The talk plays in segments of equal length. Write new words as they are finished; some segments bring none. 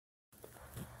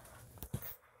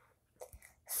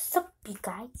you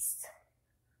guys.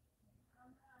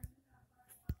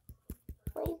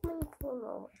 Why is my phone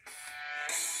over?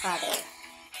 There.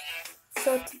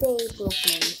 So today we'll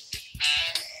be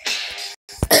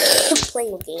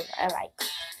playing a game I like.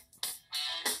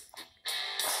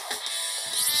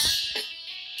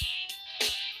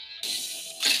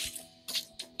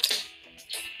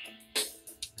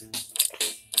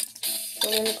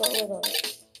 We're gonna go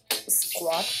with a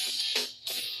squad.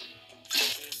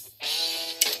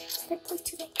 Did I play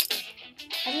today?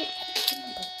 I don't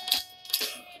remember.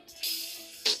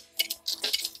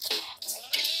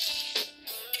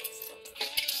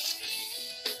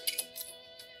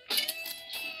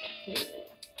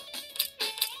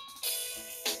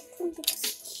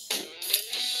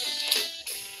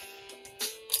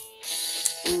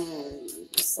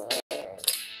 So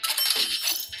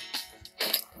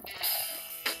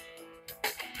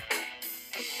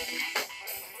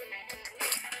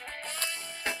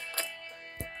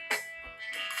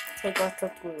take off the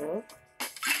blue.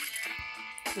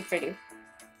 Good for you.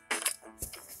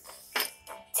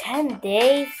 10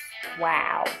 days?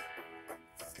 Wow.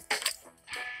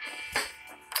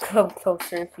 Come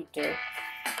closer if you do.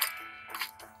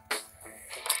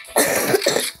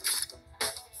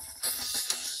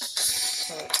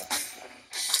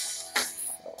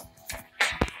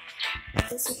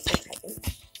 This is so heavy.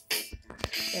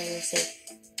 And we say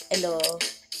hello.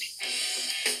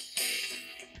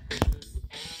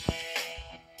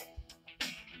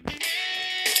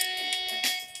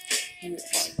 You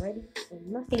are ready for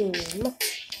nothing.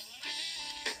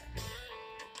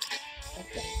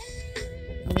 Okay.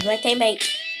 Here's my teammate.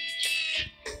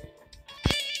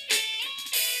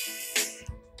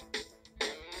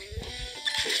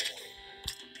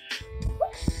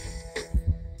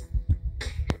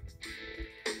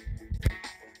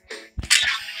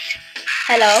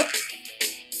 Hello.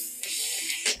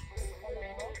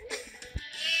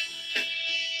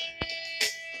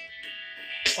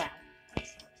 Wow.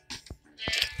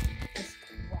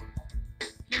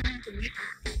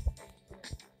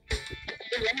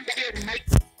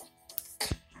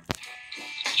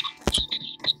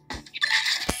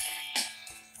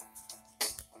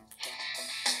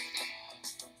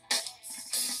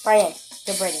 Brian,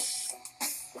 get ready.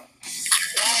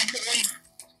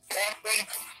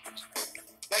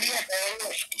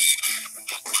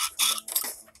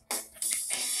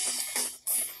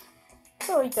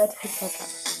 Oh, you got to pick up.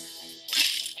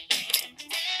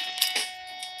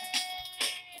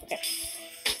 Okay.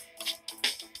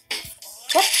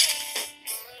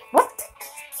 What?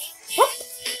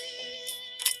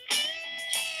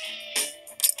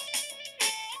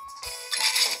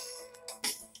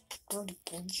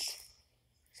 Okay.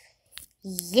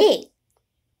 Yay!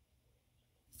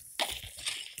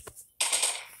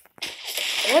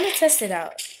 I want to test it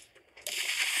out.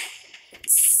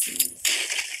 Let's see.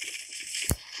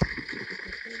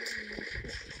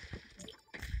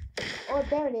 Oh,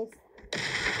 there it is.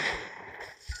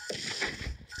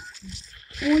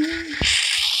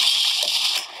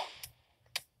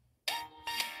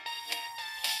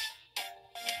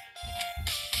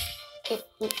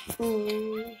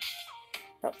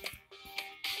 Nope.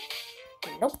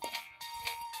 Nope.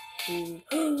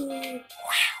 Wow.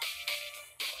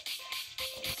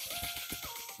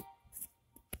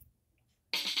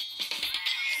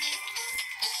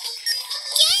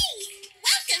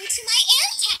 Welcome to my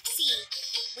air taxi.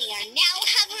 We are now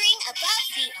hovering above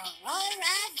the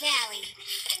Aurora Valley.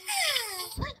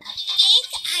 What a big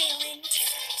island.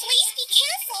 Please be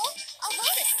careful. A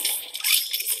lot of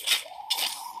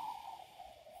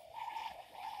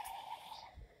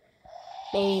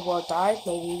Maybe we'll die,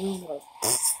 maybe we won't.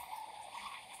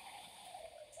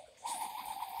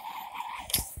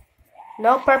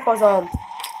 No purple zone.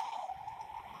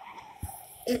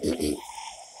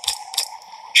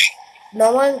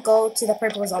 No one go to the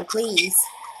purple zone, please.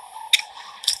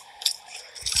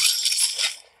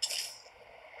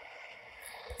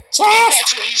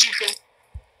 Chest!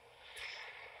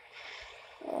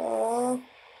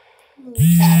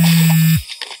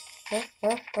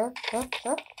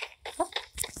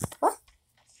 What?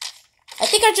 I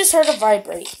think I just heard a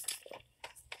vibrate.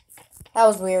 That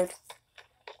was weird.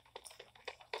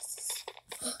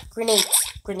 Grenades.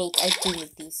 Grenades. I do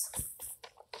need these.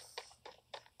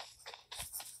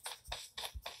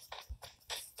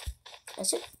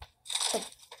 That's it.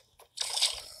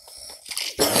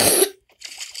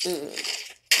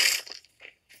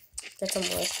 That's some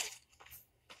more.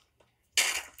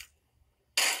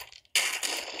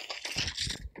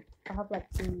 I have like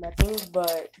nothing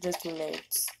but just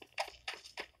grenades.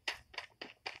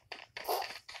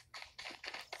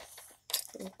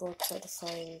 Let's go try to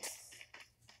find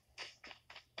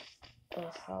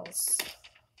a house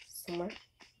somewhere.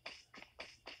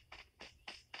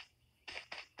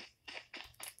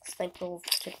 Sniper will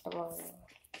take them all.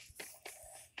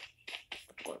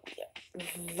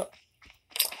 No.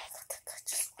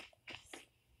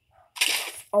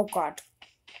 Oh god.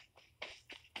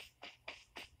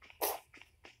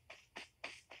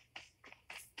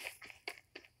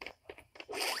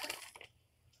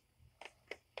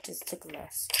 Just took a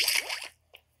mess.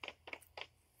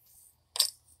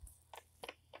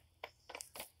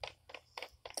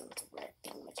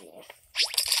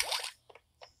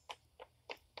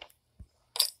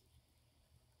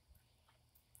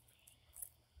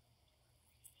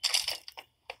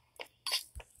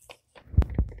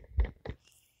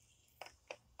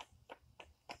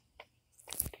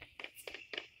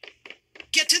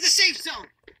 Get to the safe zone.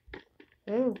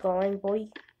 Going, boy.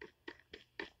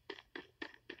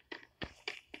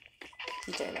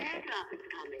 Airdrop is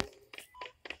coming.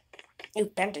 New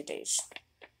bandages.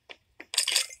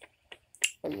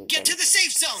 Get to the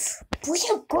safe zone. Where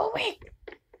you going?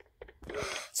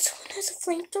 Someone has a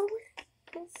flamethrower?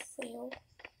 Don't fail.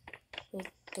 Wait,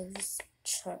 there's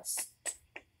chest.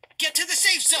 Get to the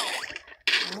safe zone.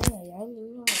 I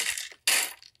know.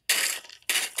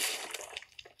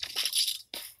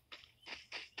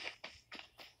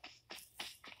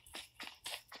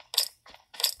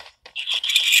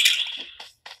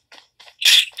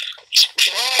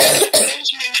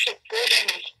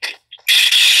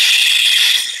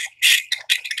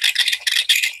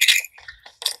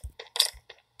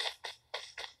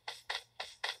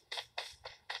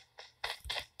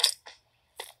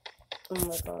 Oh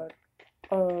my god.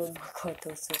 Oh my god,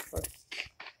 that was so fun.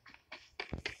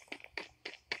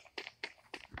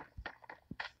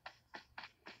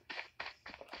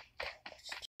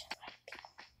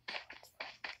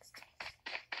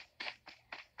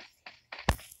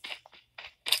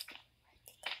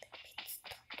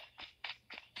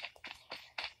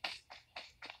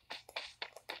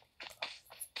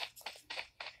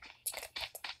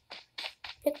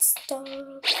 Pit stop.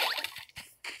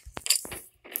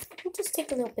 We'll just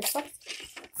take a little pit stop.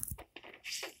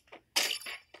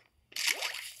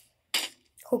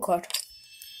 Oh god.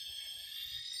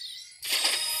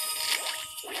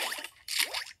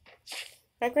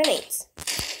 My grenades.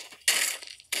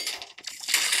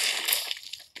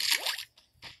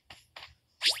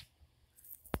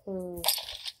 There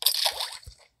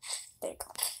you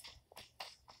go.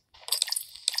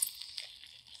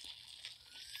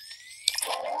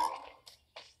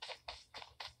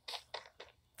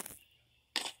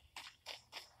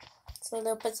 So a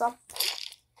little bit off.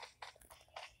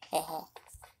 Hehe.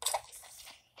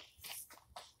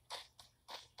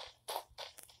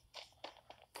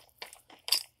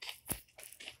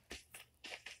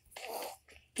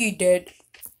 You dead.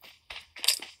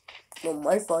 No,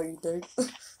 my fault you dead.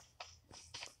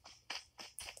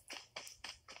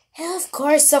 Of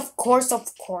course.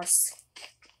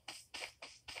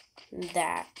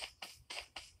 That.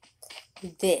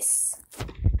 This.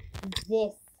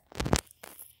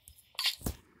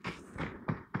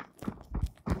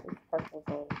 Purple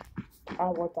zone. I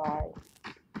will die.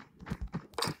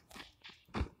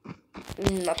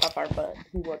 Not that far, but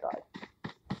he will die.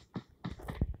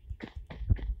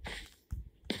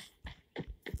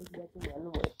 He doesn't run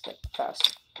away like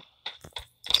fast.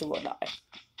 He will die.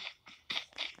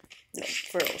 No,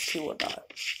 for real, he will die.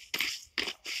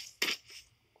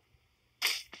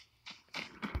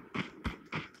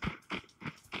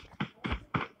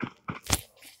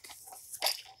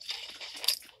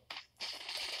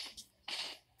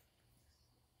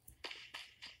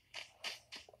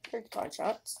 Here's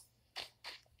gunshots.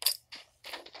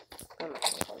 I'm not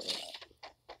gonna follow that.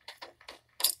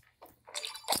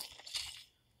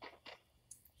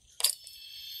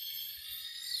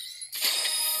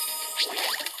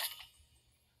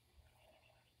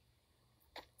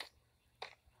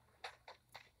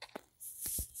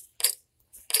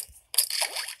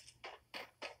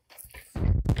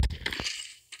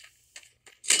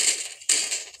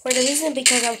 For the reason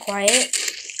because I'm quiet,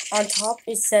 on top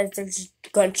it says there's a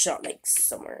gunshot like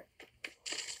somewhere.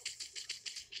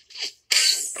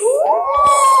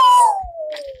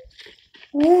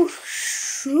 Oh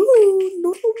shoot!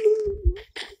 No.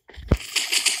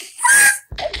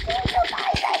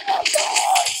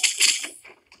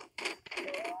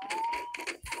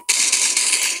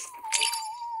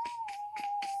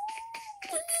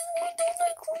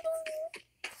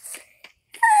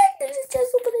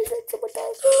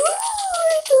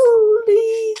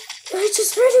 I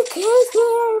just heard a kid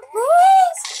here,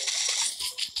 please.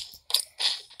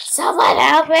 Someone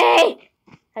help me!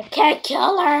 I can't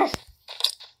kill her.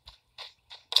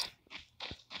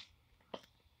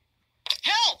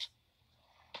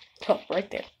 Oh, right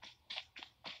there.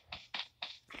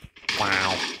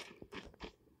 Wow.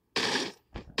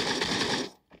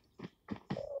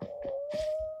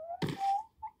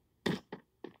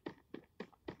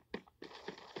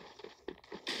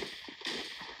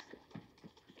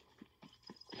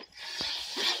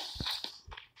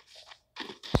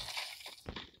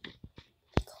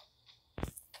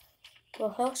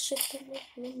 Well, how should Scary.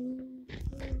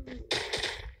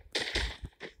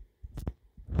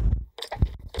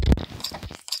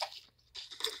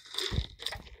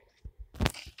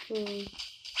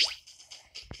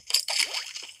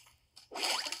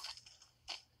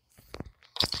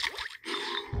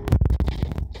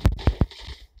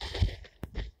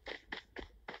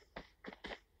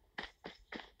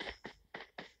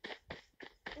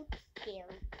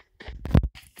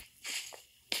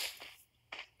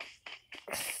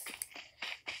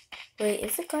 Wait,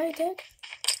 is the guy dead?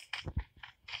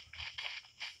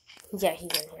 Yeah,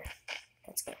 he's in here.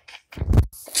 Let's go.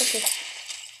 Okay.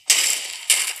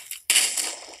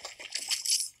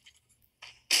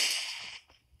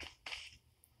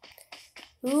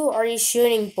 Who are you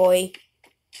shooting, boy?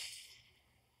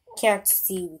 Can't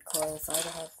see because I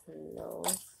don't have no.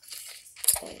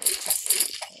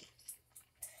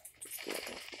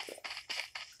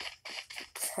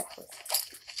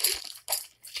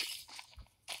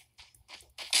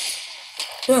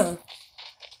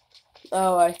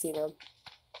 Oh, I see them.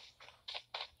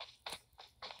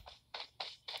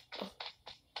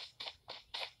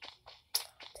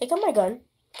 Take out my gun,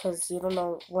 because you don't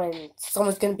know when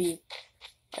someone's gonna be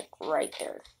like right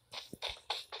there.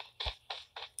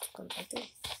 Right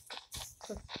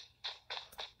there.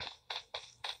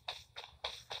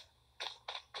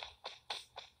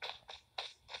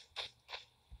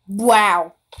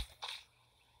 Wow.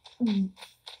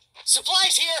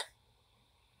 Supplies here.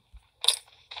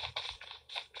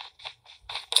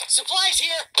 Supplies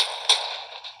here.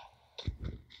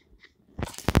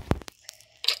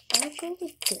 I'll go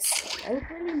with this one.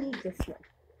 I really need this one.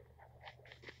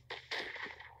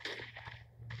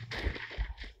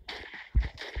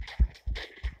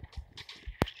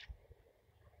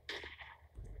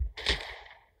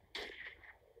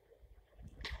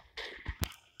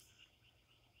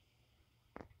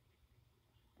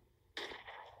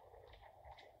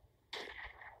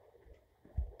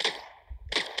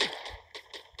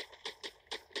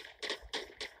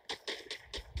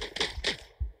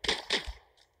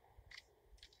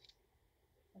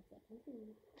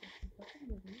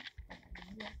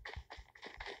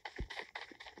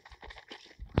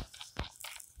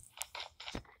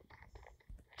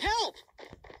 Help!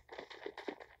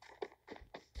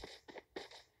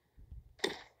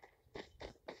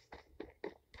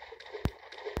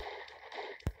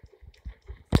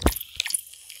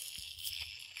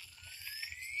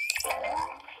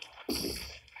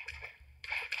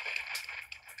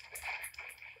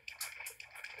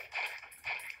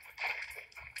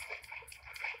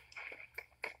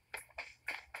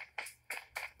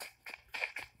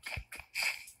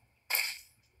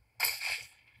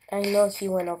 I know he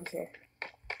went over here.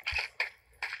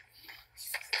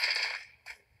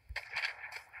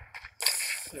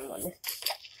 No wonder.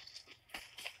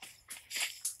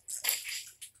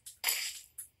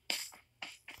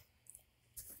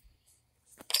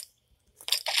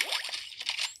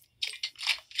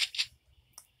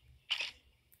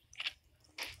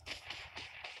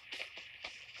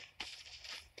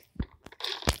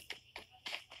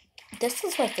 This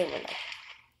is my favorite now.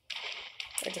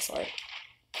 I just like.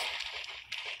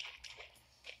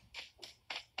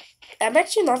 I'm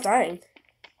actually not dying.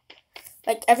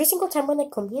 Like every single time when I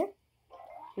come here,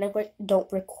 and I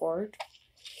don't record,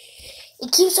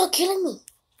 it keeps on killing me.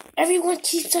 Everyone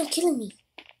keeps on killing me,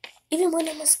 even when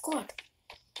I'm a squad.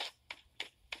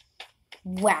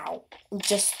 Wow,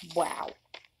 just wow.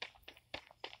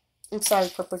 I'm sorry,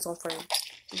 Purple Zone, for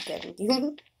getting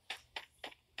you.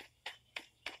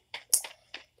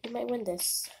 You might win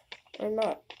this or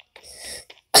not.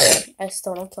 I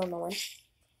still don't kill no one.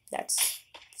 That's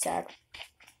sad.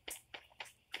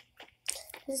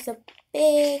 This is a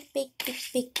big.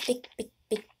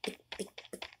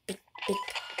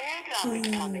 Airdrop is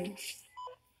coming.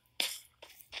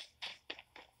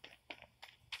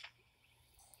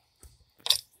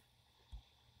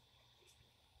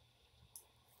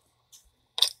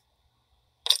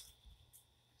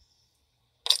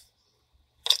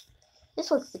 This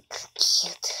looks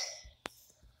cute.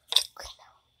 Okay,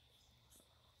 now.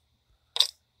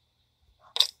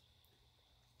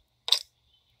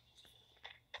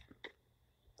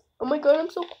 Oh my god, I'm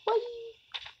so quiet.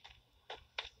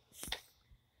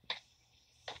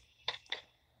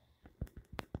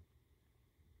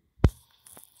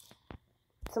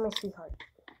 to my sweetheart.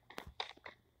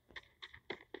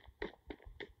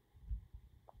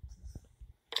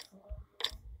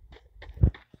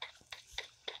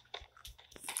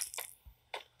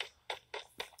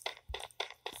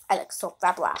 I look so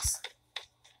fabulous.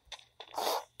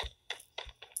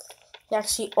 He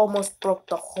actually almost broke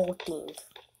the whole thing.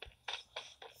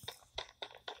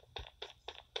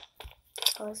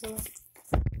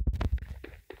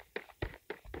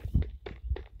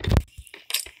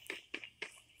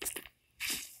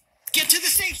 Get to the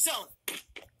safe zone.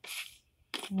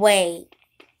 Wait.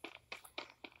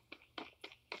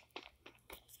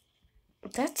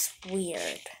 That's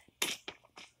weird.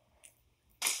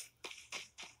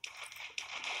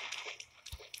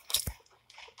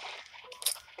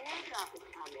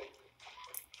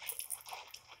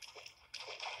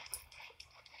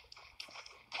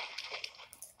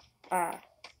 Ah.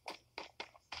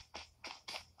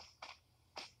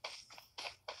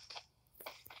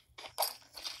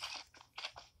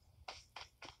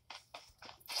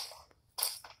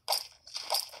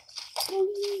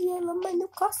 I love my new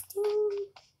costume.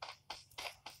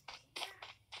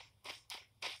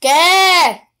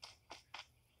 ¿Qué?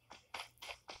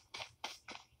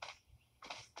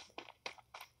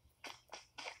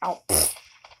 Ow.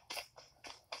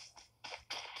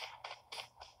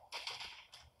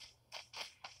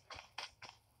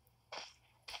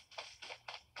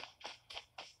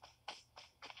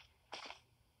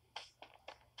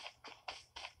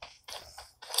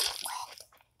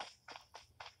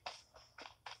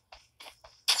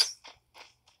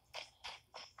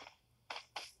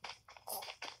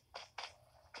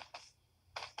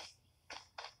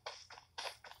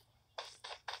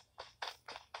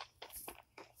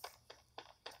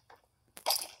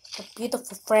 A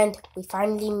beautiful friend, we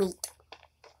finally meet.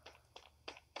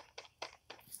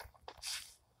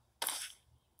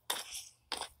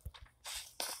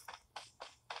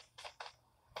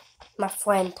 My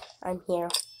friend, I'm here.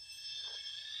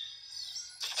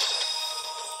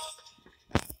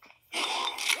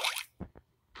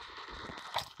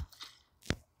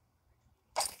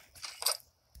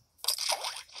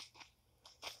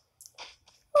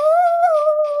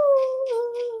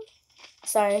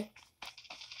 Sorry.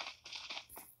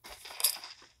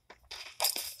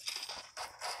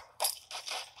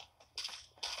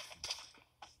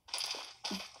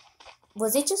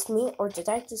 Was it just me, or did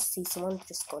I just see someone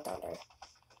just go down there?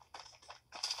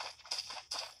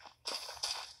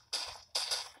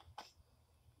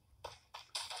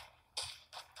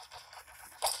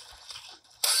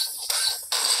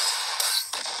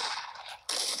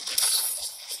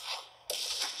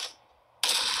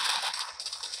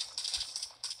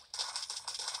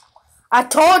 I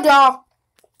told y'all.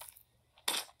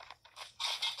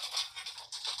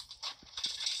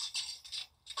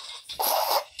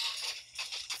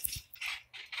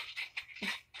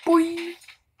 Boy.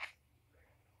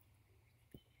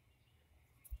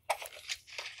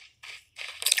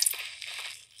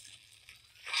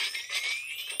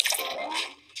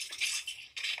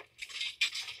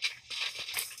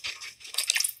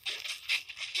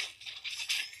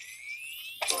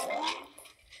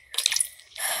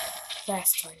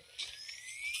 Last one.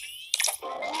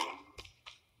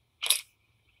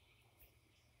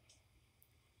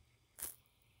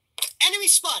 Enemy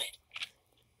spotted.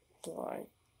 Boy.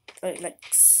 I like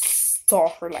saw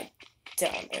her like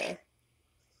down there.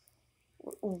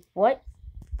 What?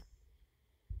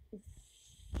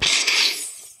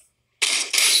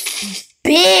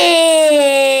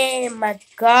 Bam! My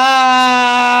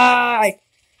God!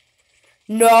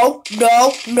 No,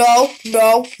 no, no,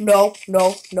 no, no,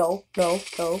 no, no, no,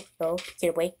 no, no. Get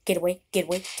away, get away, get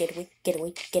away, get away, get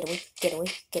away, get away, get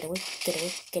away, get away, get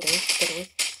away, get away, get away.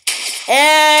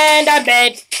 And I'm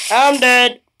dead. I'm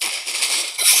dead.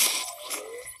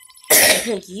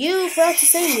 You forgot to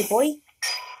save me, boy.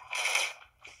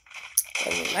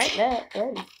 And you might not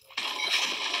run.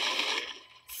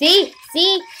 See?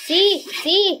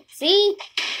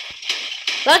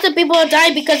 Lots of people have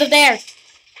died because of there.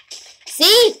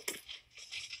 See?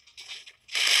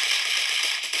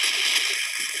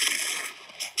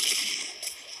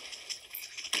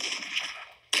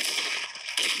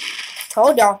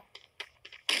 Told y'all.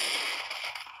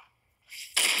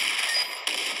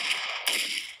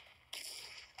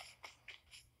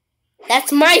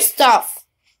 That's my stuff.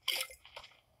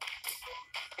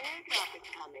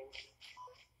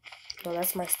 No,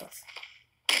 that's my stuff.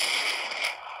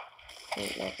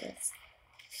 Wait, not this.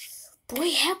 Boy,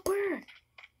 help her.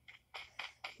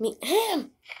 Meet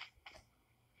him.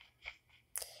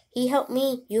 He helped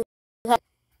me. You helped.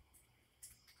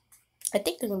 I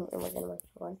think we're gonna win.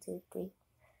 1, 2, 3.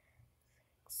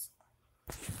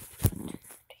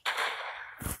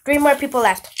 3 more people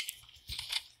left.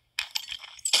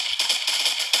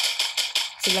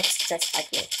 She looks just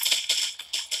like me.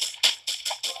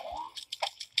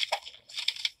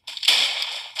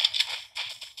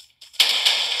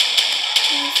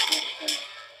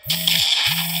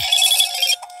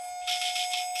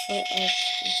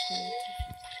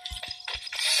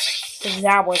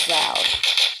 That was loud.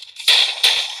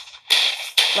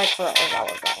 Like for real, that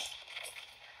was loud.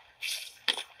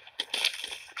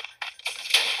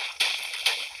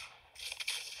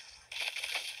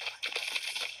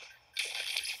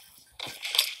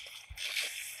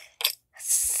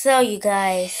 So you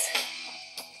guys,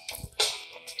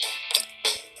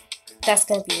 that's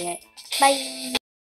gonna be it. Bye.